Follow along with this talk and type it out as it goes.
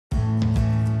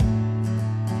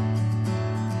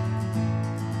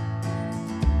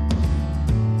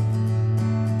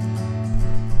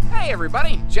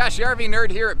everybody, Josh the RV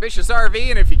Nerd here at Bish's RV,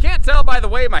 and if you can't tell by the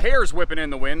way my hair's whipping in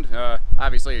the wind,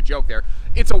 obviously a joke there,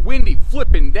 it's a windy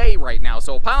flippin' day right now,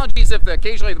 so apologies if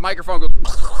occasionally the microphone goes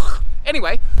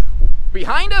anyway.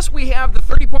 Behind us we have the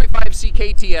 30.5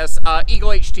 CKTS Eagle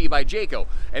HT by Jayco,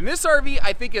 and this RV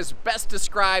I think is best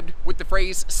described with the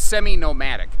phrase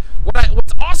semi-nomadic.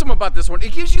 What's awesome about this one,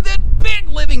 it gives you that big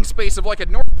living space of like a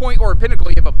North Point or a Pinnacle.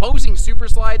 You have opposing super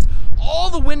slides, all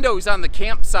the windows on the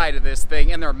camp side of this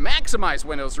thing, and they're maximized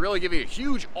windows to really give you a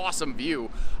huge, awesome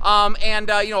view.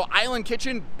 You know, island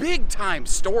kitchen, big time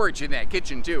storage in that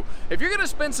kitchen too. If you're gonna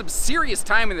spend some serious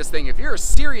time in this thing, if you're a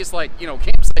serious, like, you know,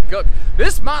 campsite cook,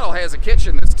 this model has a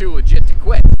kitchen that's too legit to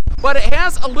quit. But it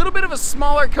has a little bit of a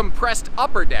smaller compressed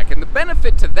upper deck, and the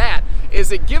benefit to that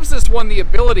is it gives this one the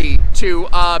ability to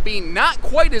be not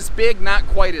quite as big, not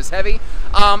quite as heavy.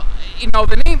 You know,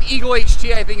 the name Eagle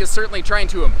HT I think is certainly trying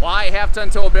to imply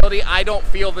half-ton towability. I don't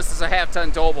feel this is a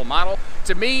half-ton towable model.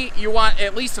 To me, you want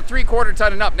at least a 3/4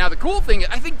 ton and up. Now the cool thing is,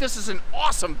 I think this is an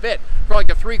awesome fit for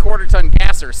like a 3/4 ton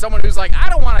gasser. Someone who's like, I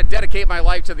don't want to dedicate my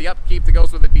life to the upkeep that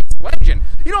goes with a diesel engine.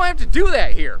 You don't have to do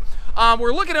that here.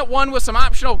 We're looking at one with some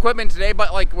optional equipment today,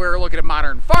 but like we're looking at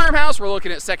modern farmhouse, we're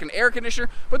looking at second air conditioner,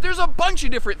 but there's a bunch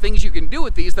of different things you can do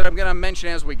with these that I'm gonna mention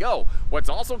as we go. What's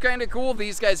also kind of cool,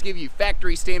 these guys give you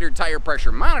factory standard tire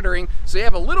pressure monitoring, so you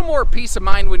have a little more peace of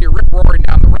mind when you're rip-roaring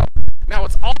down the road. Now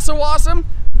what's also awesome,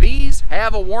 these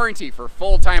have a warranty for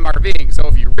full-time RVing, so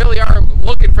if you really are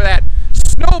looking for that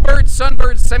snowbird,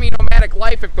 sunbird, semi-nomadic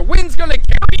life, if the wind's gonna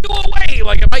carry you away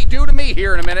like it might do to me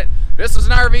here in a minute, this is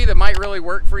an RV that might really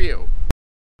work for you.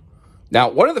 Now,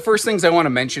 one of the first things I want to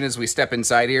mention as we step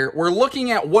inside here, we're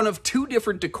looking at one of two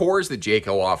different decors that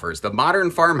Jayco offers. The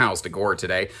modern farmhouse decor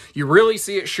today, you really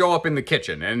see it show up in the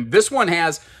kitchen. And this one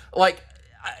has, like,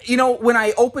 you know, when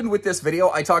I opened with this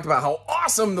video, I talked about how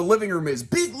awesome the living room is.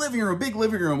 Big living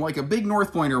room, like a big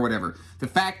North Point or whatever. The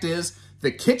fact is,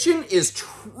 the kitchen is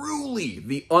truly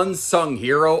the unsung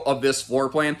hero of this floor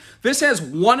plan. This has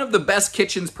one of the best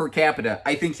kitchens per capita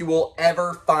I think you will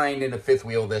ever find in a fifth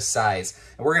wheel this size.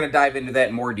 And we're going to dive into that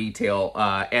in more detail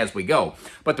as we go.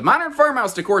 But the modern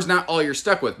farmhouse decor is not all you're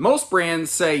stuck with. Most brands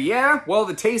say, yeah, well,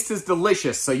 the taste is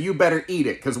delicious, so you better eat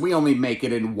it because we only make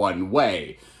it in one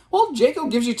way. Well, Jayco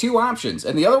gives you two options,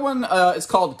 and the other one is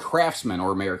called Craftsman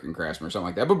or American Craftsman or something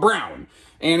like that, but brown.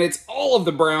 And it's all of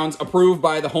the browns approved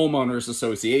by the Homeowners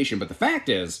Association. But the fact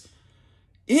is,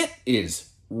 it is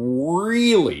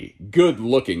really good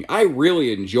looking. I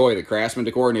really enjoy the Craftsman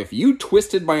decor, and if you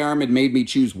twisted my arm and made me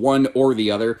choose one or the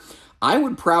other, I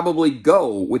would probably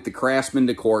go with the Craftsman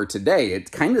decor today.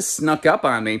 It kind of snuck up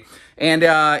on me, and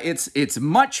it's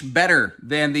much better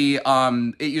than the,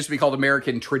 it used to be called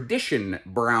American Tradition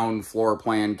brown floor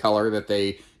plan color that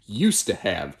they used to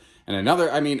have. And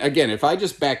another, I mean, again, if I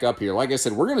just back up here, like I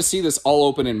said, we're going to see this all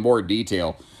open in more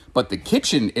detail, but the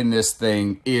kitchen in this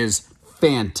thing is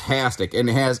fantastic, and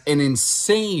it has an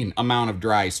insane amount of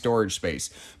dry storage space.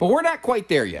 But we're not quite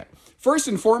there yet. First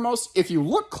and foremost, if you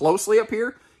look closely up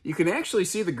here, you can actually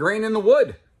see the grain in the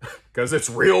wood because it's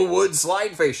real wood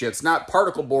slide fascia. It's not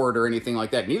particle board or anything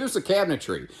like that. Neither is the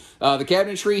cabinetry. The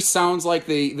cabinetry sounds like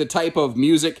the type of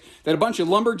music that a bunch of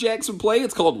lumberjacks would play.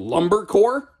 It's called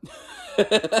lumbercore.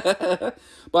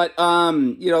 But,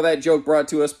 you know, that joke brought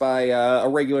to us by a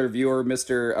regular viewer, Ms.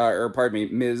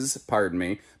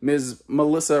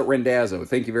 Melissa Rendazzo.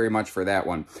 Thank you very much for that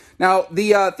one. Now,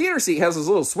 the theater seat has those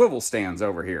little swivel stands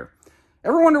over here.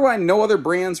 Ever wonder why no other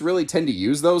brands really tend to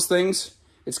use those things?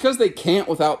 It's because they can't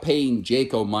without paying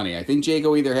Jayco money. I think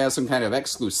Jayco either has some kind of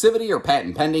exclusivity or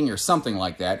patent pending or something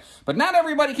like that. But not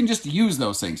everybody can just use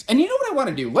those things. And you know what I want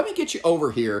to do? Let me get you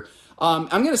over here. I'm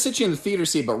going to sit you in the theater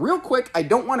seat, but real quick, I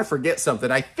don't want to forget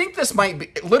something. I think this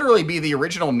might literally be the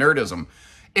original nerdism.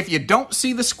 If you don't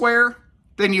see the square,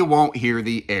 then you won't hear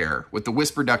the air with the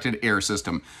whisper ducted air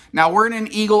system. Now, we're in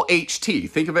an Eagle HT.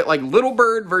 Think of it like Little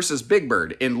Bird versus Big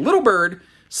Bird. In Little Bird,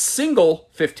 single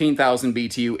 15,000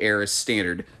 BTU air is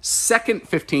standard. Second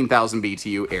 15,000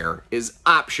 BTU air is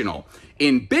optional.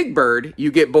 In Big Bird,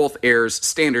 you get both airs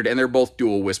standard, and they're both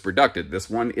dual whisper ducted. This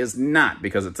one is not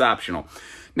because it's optional.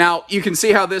 Now, you can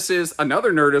see how this is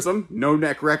another nerdism, No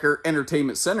Neck Wrecker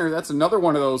Entertainment Center. That's another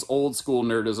one of those old school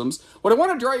nerdisms. What I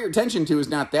want to draw your attention to is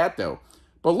not that, though.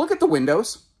 But look at the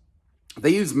windows.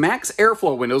 They use max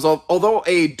airflow windows, although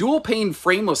a dual pane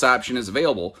frameless option is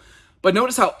available. But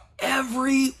notice how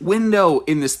every window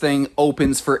in this thing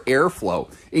opens for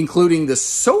airflow, including the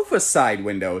sofa side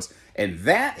windows. And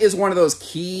that is one of those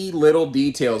key little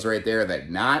details right there that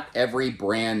not every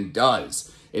brand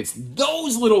does. It's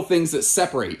those little things that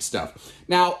separate stuff.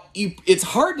 Now, it's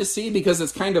hard to see because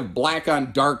it's kind of black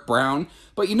on dark brown,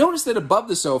 but you notice that above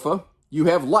the sofa, you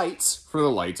have lights for the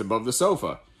lights above the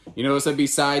sofa. You notice that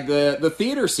beside the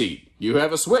theater seat, you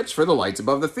have a switch for the lights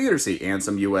above the theater seat and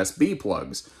some USB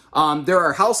plugs. There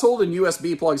are household and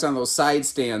USB plugs on those side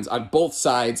stands on both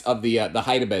sides of the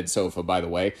hide-a-bed sofa, by the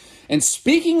way. And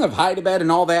speaking of hide-a-bed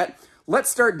and all that, let's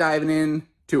start diving in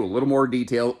to a little more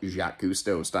detail, Jacques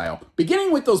Cousteau style.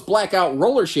 Beginning with those blackout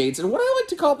roller shades and what I like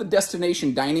to call the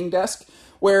destination dining desk,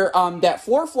 where that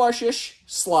floor flush-ish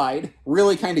slide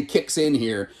really kind of kicks in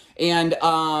here. And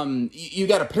you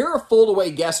got a pair of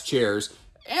fold-away guest chairs,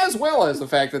 as well as the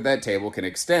fact that that table can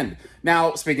extend.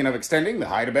 Now, speaking of extending, the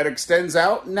hide-a-bed extends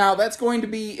out. Now, that's going to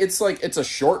be, it's a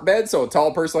short bed, so a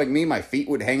tall person like me, my feet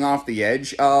would hang off the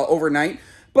edge overnight.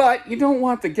 But you don't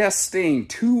want the guests staying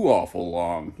too awful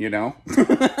long, you know?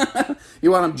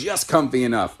 You want them just comfy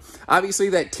enough. Obviously,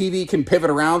 that TV can pivot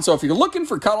around, so if you're looking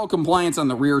for cuddle compliance on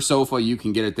the rear sofa, you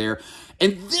can get it there.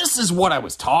 And this is what I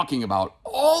was talking about,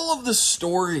 all of the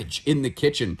storage in the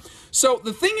kitchen. So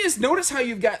the thing is, notice how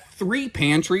you've got 3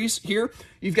 pantries here.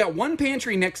 You've got one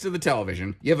pantry next to the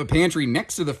television, you have a pantry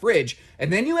next to the fridge,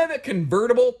 and then you have a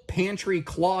convertible pantry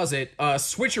closet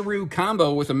switcheroo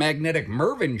combo with a magnetic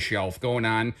Mervyn shelf going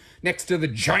on next to the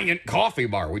giant coffee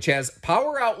bar, which has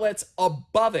power outlets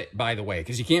above it, by the way,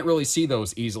 because you can't really see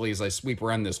those easily as I sweep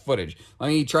around this footage. Let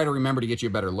me try to remember to get you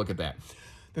a better look at that.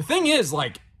 The thing is,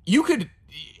 like, you could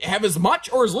have as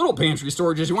much or as little pantry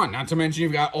storage as you want. Not to mention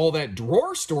you've got all that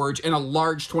drawer storage and a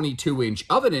large 22-inch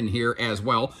oven in here as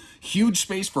well. Huge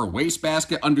space for a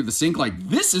wastebasket under the sink. Like,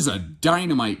 this is a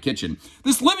dynamite kitchen.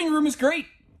 This living room is great.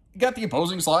 You got the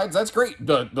opposing slides. That's great.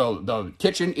 The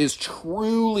kitchen is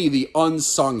truly the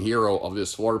unsung hero of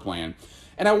this floor plan.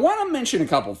 And I want to mention a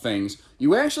couple things.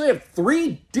 You actually have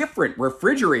 3 different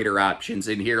refrigerator options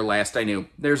in here, last I knew.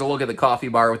 There's a look at the coffee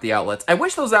bar with the outlets. I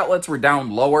wish those outlets were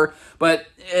down lower, but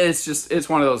it's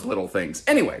one of those little things.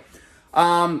 Anyway,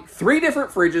 3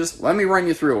 different fridges. Let me run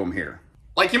you through them here.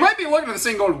 Like, you might be looking at this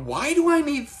thing going, why do I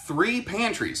need 3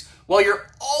 pantries? Well, you're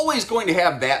always going to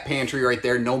have that pantry right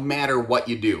there no matter what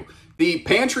you do. The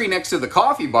pantry next to the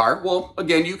coffee bar, well,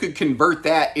 again, you could convert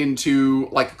that into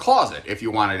like a closet if you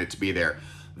wanted it to be there.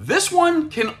 This one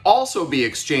can also be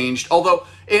exchanged, although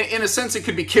in a sense it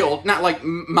could be killed, not like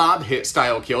mob hit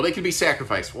style killed, it could be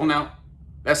sacrificed. Well, now,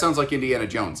 that sounds like Indiana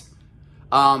Jones.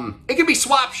 It can be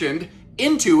swaptioned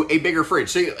into a bigger fridge.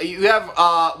 So you have,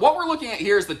 what we're looking at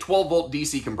here is the 12-volt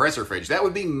DC compressor fridge. That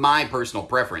would be my personal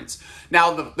preference.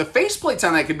 Now, the faceplates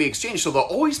on that could be exchanged, so they'll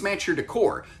always match your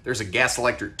decor. There's a gas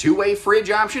electric 2-way fridge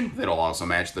option that'll also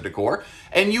match the decor.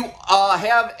 And you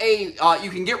have you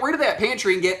can get rid of that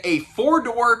pantry and get a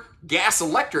 4-door gas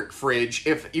electric fridge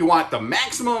if you want the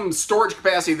maximum storage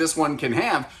capacity this one can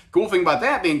have. Cool thing about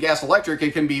that being gas electric,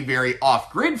 it can be very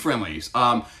off-grid friendly.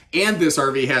 And this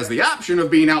RV has the option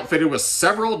of being outfitted with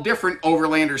several different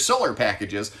Overlander solar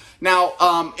packages.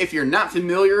 Now, if you're not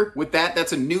familiar with that,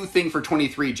 that's a new thing for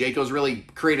 23. Jayco's really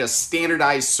created a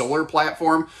standardized solar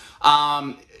platform.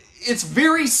 It's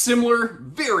very similar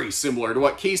to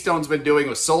what Keystone's been doing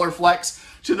with SolarFlex,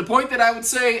 to the point that I would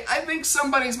say, I think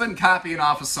somebody's been copying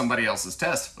off of somebody else's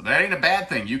test. But that ain't a bad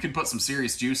thing. You can put some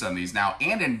serious juice on these now,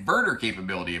 and inverter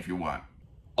capability if you want.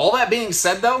 All that being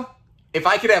said though, if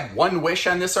I could have one wish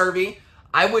on this RV,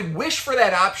 I would wish for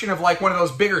that option of like one of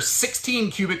those bigger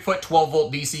 16 cubic foot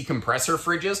 12-volt DC compressor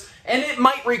fridges, and it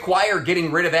might require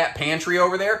getting rid of that pantry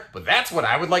over there, but that's what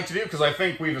I would like to do because I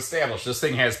think we've established this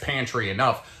thing has pantry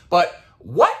enough. But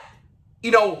what,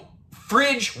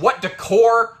 fridge, what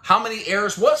decor, how many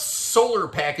airs, what solar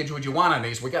package would you want on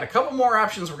these? We got a couple more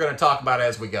options we're going to talk about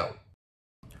as we go.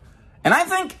 And I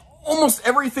think almost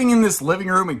everything in this living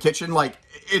room and kitchen, like,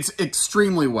 it's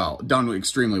extremely well done,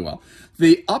 extremely well.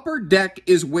 The upper deck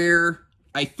is where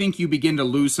I think you begin to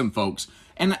lose some folks.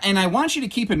 And I want you to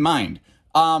keep in mind,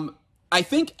 I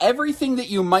think everything that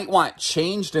you might want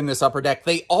changed in this upper deck,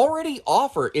 they already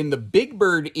offer in the Big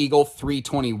Bird Eagle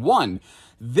 321.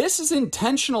 This is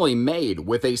intentionally made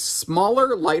with a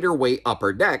smaller, lighter weight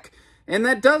upper deck, and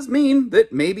that does mean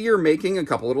that maybe you're making a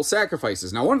couple little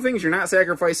sacrifices. Now, one of the things you're not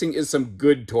sacrificing is some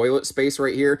good toilet space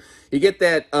right here. You get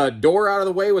that door out of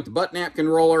the way with the butt napkin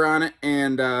roller on it,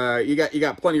 and you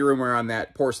got plenty of room around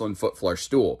that porcelain foot flush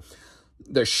stool.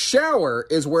 The shower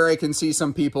is where I can see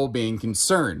some people being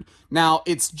concerned. Now,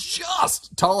 it's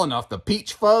just tall enough, the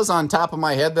peach fuzz on top of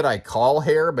my head that I call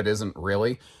hair, but isn't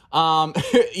really.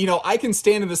 I can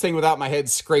stand in this thing without my head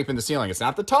scraping the ceiling. It's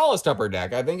not the tallest upper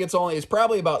deck. I think it's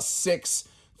probably about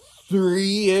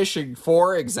 6'3"-ish and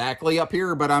 4 exactly up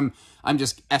here, but I'm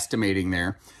just estimating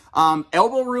there.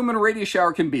 Elbow room in a radius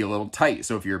shower can be a little tight,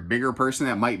 so if you're a bigger person,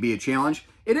 that might be a challenge.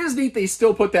 It is neat they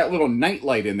still put that little night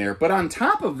light in there, but on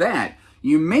top of that,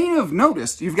 you may have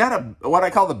noticed you've got what I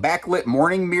call the backlit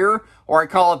morning mirror, or I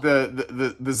call it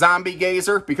the zombie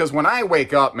gazer, because when I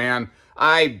wake up, man,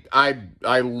 I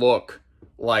look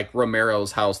like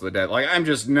Romero's House of the Dead. Like, I'm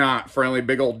just not friendly,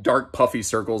 big old dark puffy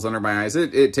circles under my eyes.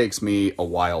 It takes me a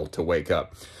while to wake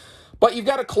up. But you've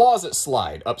got a closet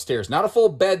slide upstairs, not a full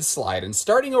bed slide. And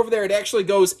starting over there, it actually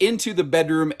goes into the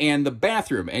bedroom and the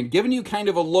bathroom. And giving you kind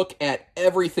of a look at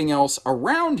everything else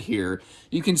around here,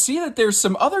 you can see that there's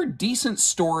some other decent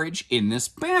storage in this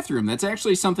bathroom. That's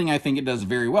actually something I think it does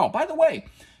very well. By the way,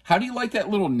 how do you like that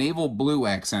little naval blue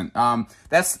accent?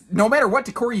 That's, no matter what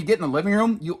decor you get in the living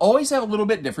room, you always have a little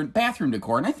bit different bathroom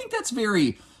decor. And I think that's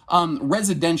very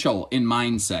residential in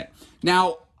mindset.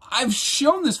 Now, I've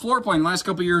shown this floor plan the last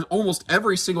couple of years almost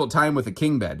every single time with a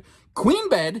king bed. Queen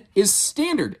bed is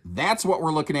standard. That's what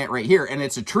we're looking at right here. And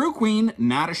it's a true queen,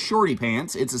 not a shorty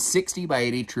pants. It's a 60 by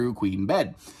 80 true queen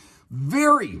bed.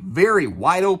 Very, very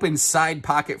wide open, side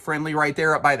pocket friendly right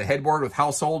there up by the headboard with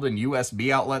household and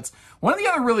USB outlets. One of the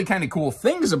other really kind of cool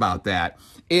things about that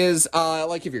is,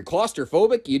 like if you're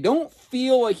claustrophobic, you don't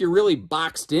feel like you're really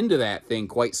boxed into that thing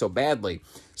quite so badly.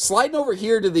 Sliding over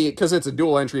here to because it's a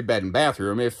dual entry bed and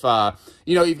bathroom, if,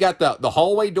 you know, you've got the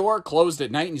hallway door closed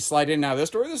at night and you slide in and out of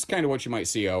this door, this is kind of what you might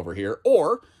see over here.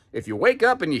 Or if you wake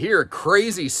up and you hear a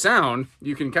crazy sound,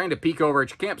 you can kind of peek over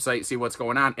at your campsite, see what's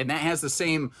going on. And that has the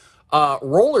same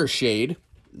roller shade,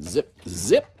 zip,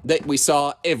 zip, that we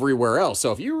saw everywhere else.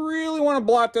 So if you really want to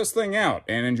blot this thing out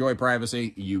and enjoy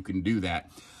privacy, you can do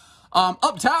that.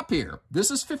 Up top here, this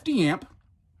is 50 amp.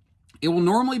 It will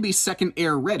normally be second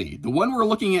air ready. The one we're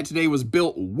looking at today was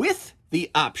built with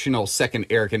the optional second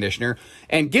air conditioner.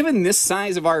 And given this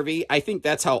size of RV, I think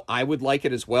that's how I would like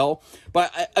it as well.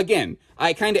 But again,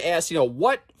 I kind of asked, you know,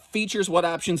 what features, what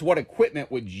options, what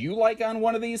equipment would you like on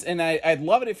one of these? And I'd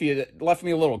love it if you left me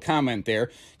a little comment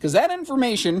there, because that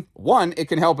information, one, it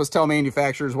can help us tell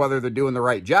manufacturers whether they're doing the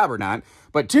right job or not,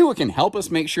 but two, it can help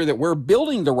us make sure that we're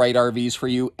building the right RVs for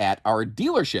you at our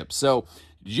dealership. So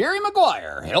Jerry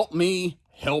Maguire, help me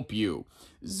help you.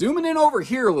 Zooming in over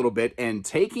here a little bit and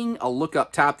taking a look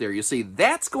up top there, you see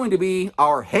that's going to be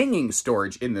our hanging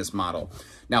storage in this model.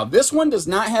 Now, this one does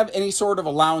not have any sort of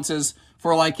allowances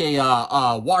for like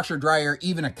a washer, dryer,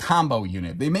 even a combo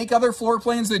unit. They make other floor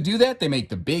plans that do that. They make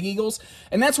the Big Eagles.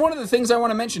 And that's one of the things I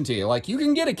want to mention to you. Like, you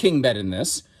can get a king bed in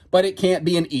this, but it can't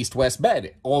be an east-west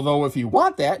bed. Although if you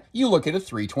want that, you look at a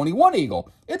 321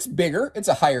 Eagle. It's bigger, it's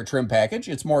a higher trim package,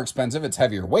 it's more expensive, it's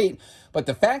heavier weight, but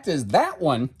the fact is that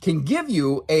one can give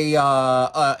you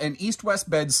an east-west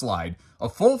bed slide, a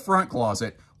full front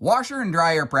closet, washer and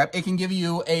dryer prep. It can give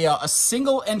you a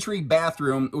single entry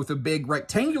bathroom with a big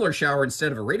rectangular shower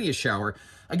instead of a radius shower.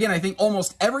 Again, I think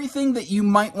almost everything that you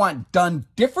might want done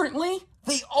differently,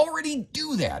 they already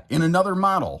do that in another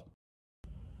model.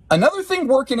 Another thing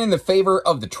working in the favor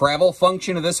of the travel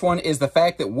function of this one is the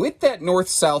fact that with that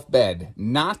north-south bed,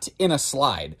 not in a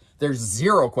slide, there's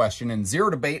zero question and zero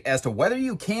debate as to whether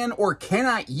you can or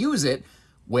cannot use it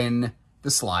when the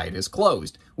slide is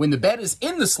closed. When the bed is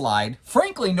in the slide,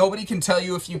 frankly, nobody can tell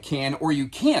you if you can or you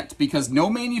can't, because no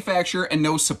manufacturer and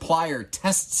no supplier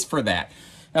tests for that.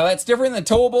 Now, that's different in the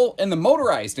towable and the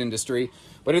motorized industry,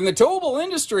 but in the towable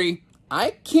industry,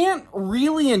 I can't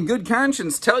really in good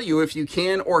conscience tell you if you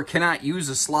can or cannot use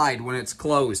a slide when it's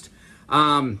closed.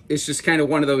 It's just kind of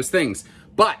one of those things.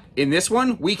 But in this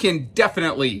one, we can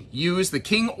definitely use the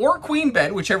king or queen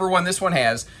bed, whichever one this one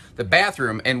has, the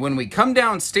bathroom. And when we come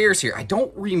downstairs here, I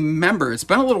don't remember. It's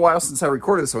been a little while since I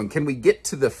recorded this one. Can we get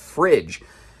to the fridge?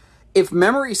 If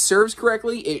memory serves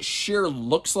correctly, it sure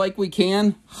looks like we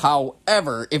can.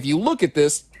 However, if you look at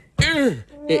this,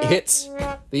 it hits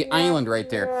the island right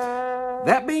there.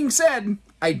 That being said,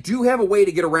 I do have a way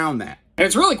to get around that. And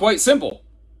it's really quite simple.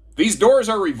 These doors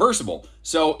are reversible.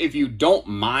 So if you don't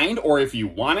mind, or if you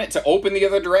want it to open the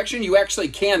other direction, you actually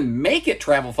can make it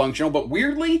travel functional, but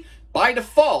weirdly, by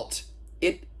default,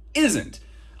 it isn't.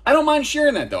 I don't mind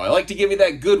sharing that though. I like to give you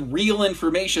that good real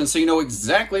information so you know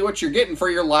exactly what you're getting for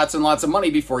your lots and lots of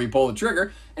money before you pull the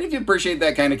trigger. And if you appreciate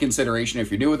that kind of consideration,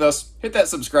 if you're new with us, hit that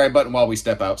subscribe button while we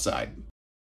step outside.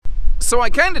 So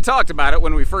I kind of talked about it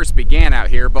when we first began out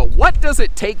here, but what does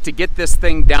it take to get this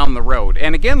thing down the road?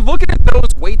 And again, looking at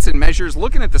those weights and measures,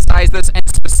 looking at the size of this, and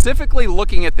specifically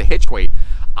looking at the hitch weight,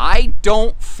 I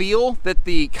don't feel that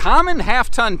the common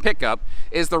half-ton pickup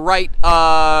is the right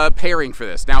pairing for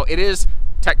this. Now, it is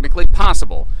technically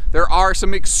possible. There are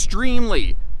some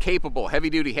extremely capable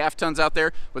heavy-duty half-tons out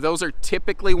there, but those are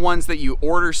typically ones that you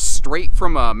order straight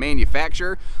from a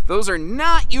manufacturer. Those are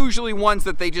not usually ones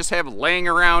that they just have laying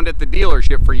around at the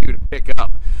dealership for you to pick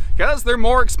up, because they're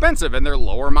more expensive and they're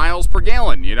lower miles per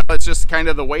gallon. You know, it's just kind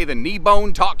of the way the knee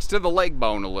bone talks to the leg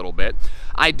bone a little bit.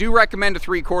 I do recommend a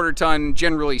 3/4 ton,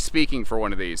 generally speaking, for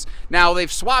one of these. Now,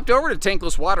 they've swapped over to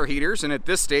tankless water heaters, and at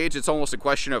this stage, it's almost a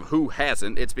question of who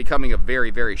hasn't. It's becoming a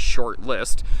very, very short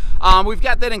list. We've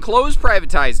got that enclosed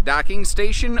privatized docking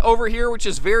station over here, which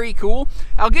is very cool.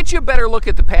 I'll get you a better look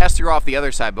at the pass-through off the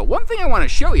other side, but one thing I want to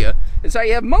show you is how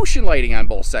you have motion lighting on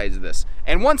both sides of this.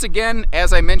 And once again,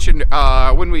 as I mentioned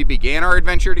when we began our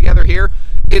adventure together here,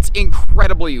 it's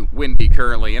incredibly windy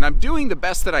currently, and I'm doing the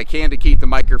best that I can to keep the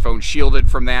microphone shielded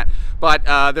from that, but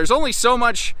there's only so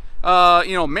much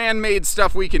you know, man-made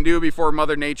stuff we can do before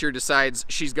Mother Nature decides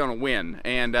she's gonna win.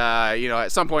 And you know,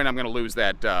 at some point I'm gonna lose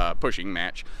that pushing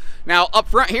match. Now, up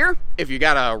front here, if you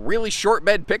got a really short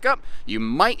bed pickup, you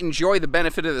might enjoy the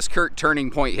benefit of this Curt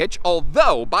turning point hitch,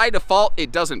 although by default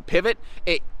it doesn't pivot.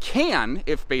 It can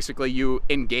if basically you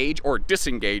engage or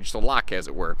disengage the lock, as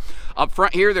it were. Up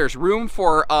front here, there's room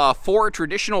for 4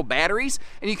 traditional batteries,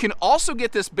 and you can also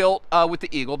get this built with the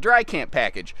Eagle dry camp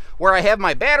package, where I have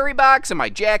my battery box and my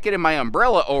jacket and my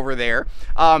umbrella over there.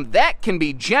 That can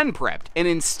be gen prepped, and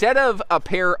instead of a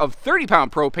pair of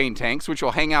 30-pound propane tanks, which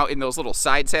will hang out in those little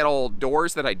side saddle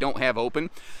doors that I don't have open,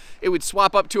 it would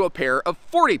swap up to a pair of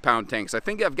 40-pound tanks. I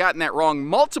think I've gotten that wrong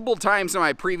multiple times in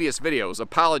my previous videos.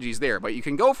 Apologies there, but you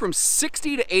can go from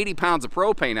 60 to 80 pounds of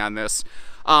propane on this.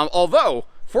 Although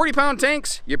 40-pound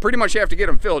tanks, you pretty much have to get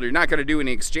them filled. You're not going to do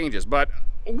any exchanges, but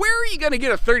where are you going to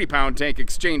get a 30-pound tank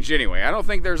exchanged anyway? I don't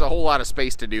think there's a whole lot of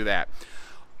space to do that.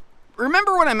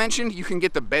 Remember when I mentioned you can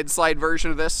get the bed slide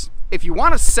version of this? If you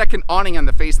want a second awning on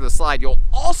the face of the slide, you'll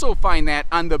also find that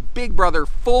on the Big Brother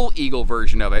full Eagle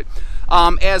version of it.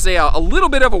 As a little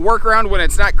bit of a workaround when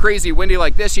it's not crazy windy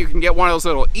like this, you can get one of those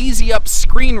little easy up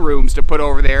screen rooms to put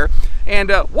over there.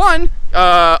 And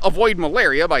avoid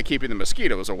malaria by keeping the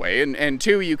mosquitoes away. And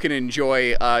 2, you can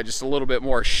enjoy just a little bit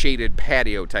more shaded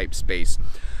patio type space.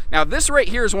 Now, this right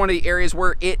here is one of the areas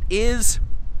where it is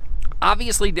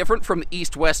obviously different from the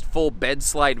east-west full bed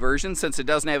slide version, since it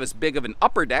doesn't have as big of an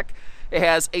upper deck. It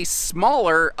has a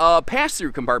smaller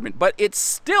pass-through compartment, but it's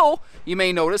still, you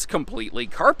may notice, completely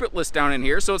carpetless down in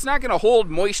here, so it's not going to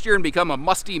hold moisture and become a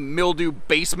musty mildew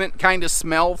basement kind of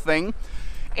smell thing.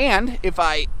 And if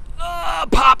I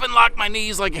pop and lock my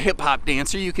knees like a hip-hop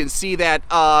dancer, you can see that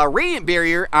radiant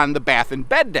barrier on the bath and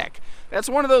bed deck. That's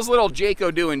one of those little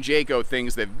Jayco doing Jayco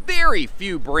things that very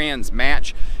few brands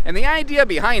match. And the idea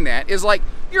behind that is like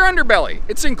your underbelly.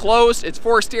 It's enclosed, it's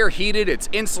forced air heated, it's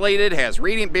insulated, has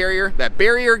radiant barrier. That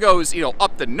barrier goes, you know,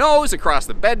 up the nose, across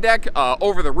the bed deck,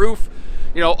 over the roof,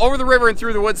 you know, over the river and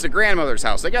through the woods to grandmother's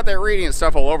house. They got that radiant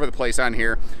stuff all over the place on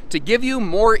here to give you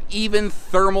more even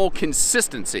thermal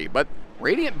consistency. But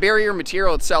radiant barrier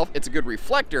material itself, it's a good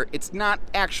reflector. It's not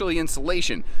actually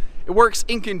insulation. It works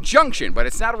in conjunction, but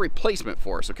it's not a replacement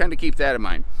for, so kind of keep that in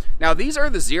mind. Now, these are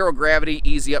the zero gravity,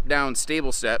 easy up, down,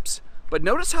 stable steps, but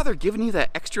notice how they're giving you that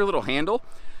extra little handle.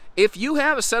 If you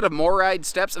have a set of MORryde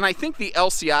steps, and I think the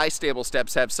LCI stable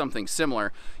steps have something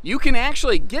similar, you can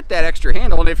actually get that extra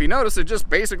handle, and if you notice, it just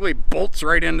basically bolts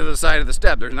right into the side of the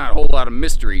step. There's not a whole lot of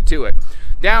mystery to it.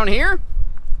 Down here,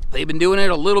 they've been doing it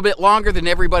a little bit longer than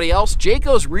everybody else.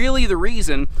 Jayco's really the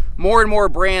reason more and more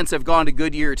brands have gone to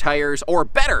Goodyear tires, or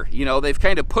better. You know, they've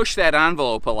kind of pushed that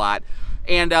envelope a lot.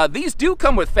 And these do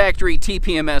come with factory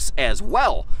TPMS as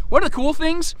well. One of the cool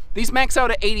things, these max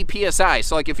out at 80 PSI.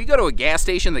 So like if you go to a gas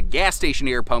station, the gas station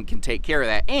air pump can take care of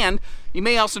that. And you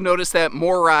may also notice that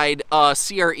MORryde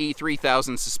CRE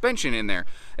 3000 suspension in there.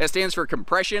 That stands for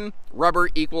compression, rubber,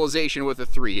 equalization with a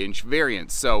 3-inch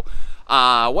variance. So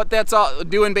what that's all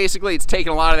doing basically, it's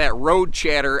taking a lot of that road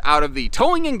chatter out of the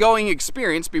towing and going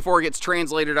experience before it gets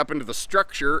translated up into the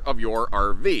structure of your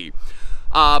RV.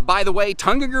 By the way,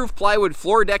 tongue and groove plywood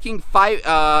floor decking,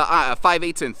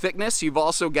 5/8 in thickness. You've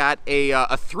also got a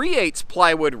 3/8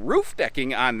 plywood roof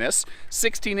decking on this,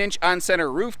 16-inch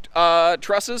on-center roof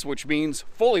trusses, which means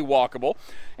fully walkable.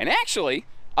 And actually,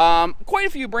 quite a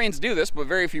few brands do this, but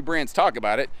very few brands talk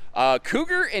about it.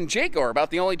 Cougar and Jayco are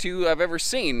about the only two I've ever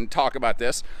seen talk about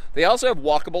this. They also have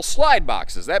walkable slide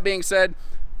boxes. That being said,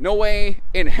 no way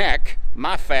in heck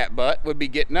my fat butt would be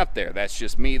getting up there. That's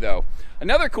just me though.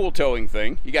 Another cool towing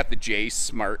thing, you got the J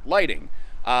Smart lighting.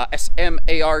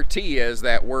 S-M-A-R-T as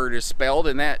that word is spelled,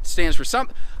 and that stands for some,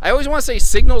 I always want to say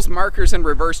signals, markers, and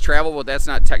reverse travel, but that's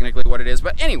not technically what it is.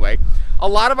 But anyway, a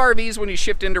lot of RVs, when you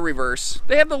shift into reverse,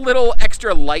 they have the little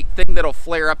extra light thing that'll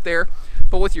flare up there.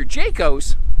 But with your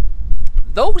Jaycos,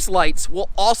 Those lights will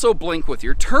also blink with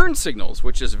your turn signals,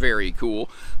 which is very cool.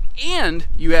 And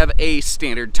you have a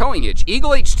standard towing hitch.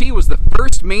 Eagle HT was the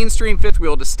first mainstream fifth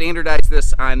wheel to standardize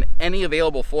this on any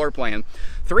available floor plan.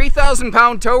 3,000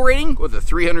 pound tow rating with a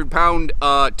 300 pound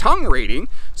tongue rating.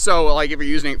 So like if you're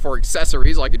using it for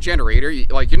accessories like a generator, you're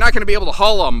not going to be able to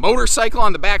haul a motorcycle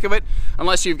on the back of it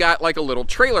unless you've got like a little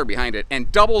trailer behind it.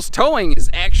 And doubles towing is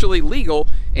actually legal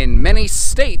in many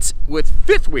states with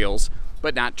fifth wheels,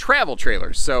 but not travel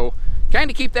trailers. So kind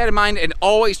of keep that in mind, and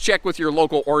always check with your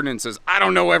local ordinances. I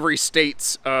don't know every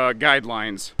state's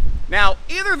guidelines. Now,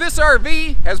 either this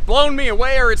RV has blown me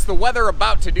away or it's the weather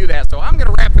about to do that. So I'm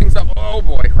gonna wrap things up. Oh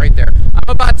boy, right there.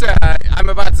 I'm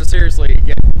about to seriously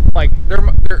get like,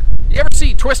 you ever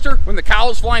see Twister when the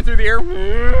cow's flying through the air?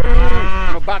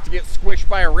 I'm about to get squished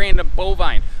by a random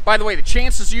bovine. By the way, the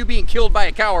chances of you being killed by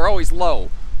a cow are always low,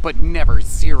 but never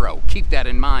zero. Keep that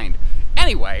in mind.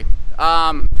 Anyway,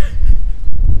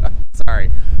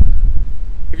 sorry.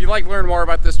 If you'd like to learn more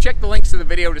about this, check the links to the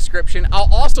video description.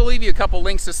 I'll also leave you a couple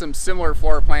links to some similar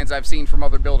floor plans I've seen from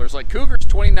other builders, like Cougar's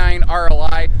 29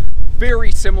 RLI,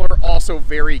 very similar, also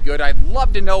very good. I'd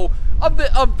love to know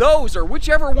of those, or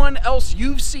whichever one else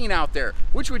you've seen out there,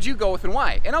 which would you go with and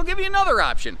why? And I'll give you another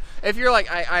option. If you're like,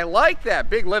 I like that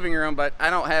big living room, but I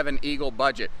don't have an Eagle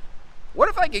budget. What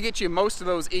if I could get you most of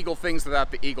those Eagle things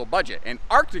without the Eagle budget? And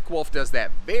Arctic Wolf does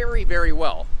that very, very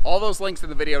well. All those links in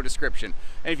the video description.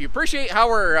 And if you appreciate how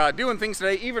we're doing things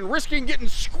today, even risking getting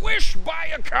squished by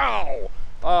a cow,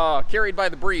 carried by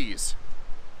the breeze,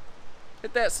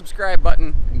 hit that subscribe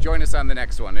button and join us on the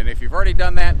next one. And if you've already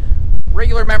done that,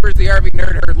 regular members of the RV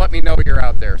Nerd Herd, let me know you're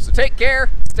out there. So take care,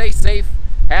 stay safe,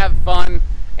 have fun,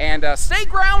 and stay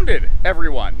grounded,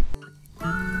 everyone.